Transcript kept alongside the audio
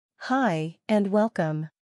Hi, and welcome.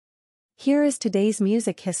 Here is today's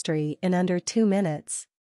music history in under 2 minutes.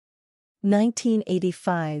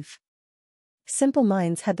 1985. Simple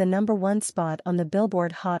Minds had the #1 spot on the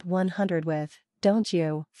Billboard Hot 100 with "Don't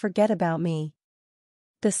You Forget About Me."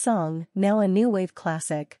 The song, now a new wave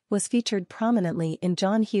classic, was featured prominently in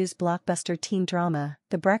John Hughes' blockbuster teen drama,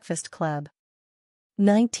 The Breakfast Club.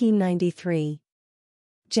 1993.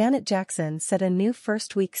 Janet Jackson set a new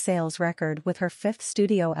first-week sales record with her 5th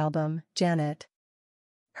studio album, Janet.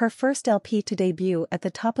 Her first LP to debut at the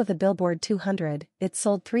top of the Billboard 200, it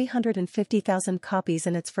sold 350,000 copies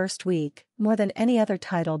in its first week, more than any other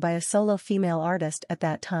title by a solo female artist at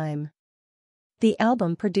that time. The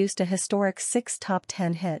album produced a historic 6 top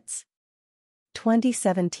 10 hits.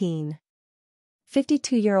 2017.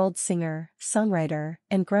 52-year-old singer, songwriter,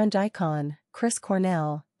 and grunge icon, Chris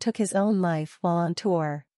Cornell, took his own life while on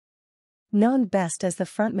tour. Known best as the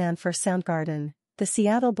frontman for Soundgarden, the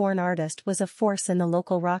Seattle-born artist was a force in the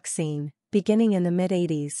local rock scene, beginning in the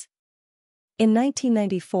mid-80s. In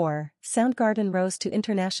 1994, Soundgarden rose to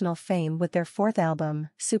international fame with their 4th album,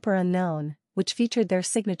 Super Unknown, which featured their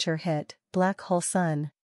signature hit, Black Hole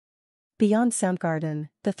Sun. Beyond Soundgarden,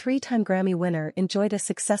 the 3-time Grammy winner enjoyed a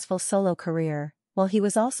successful solo career, while he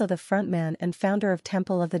was also the frontman and founder of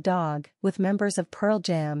Temple of the Dog, with members of Pearl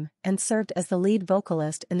Jam, and served as the lead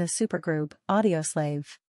vocalist in the supergroup,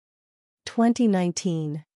 Audioslave.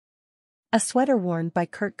 2019. A sweater worn by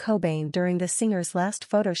Kurt Cobain during the singer's last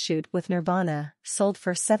photo shoot with Nirvana, sold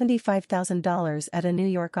for $75,000 at a New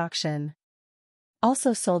York auction.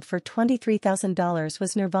 Also sold for $23,000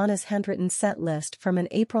 was Nirvana's handwritten set list from an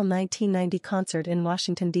April 1990 concert in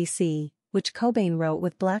Washington, D.C., which Cobain wrote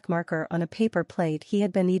with black marker on a paper plate he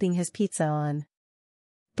had been eating his pizza on.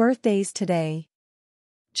 Birthdays today.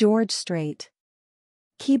 George Strait.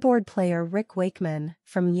 Keyboard player Rick Wakeman,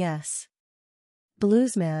 from Yes.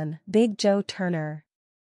 Bluesman, Big Joe Turner.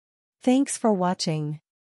 Thanks for watching.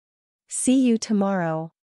 See you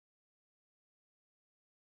tomorrow.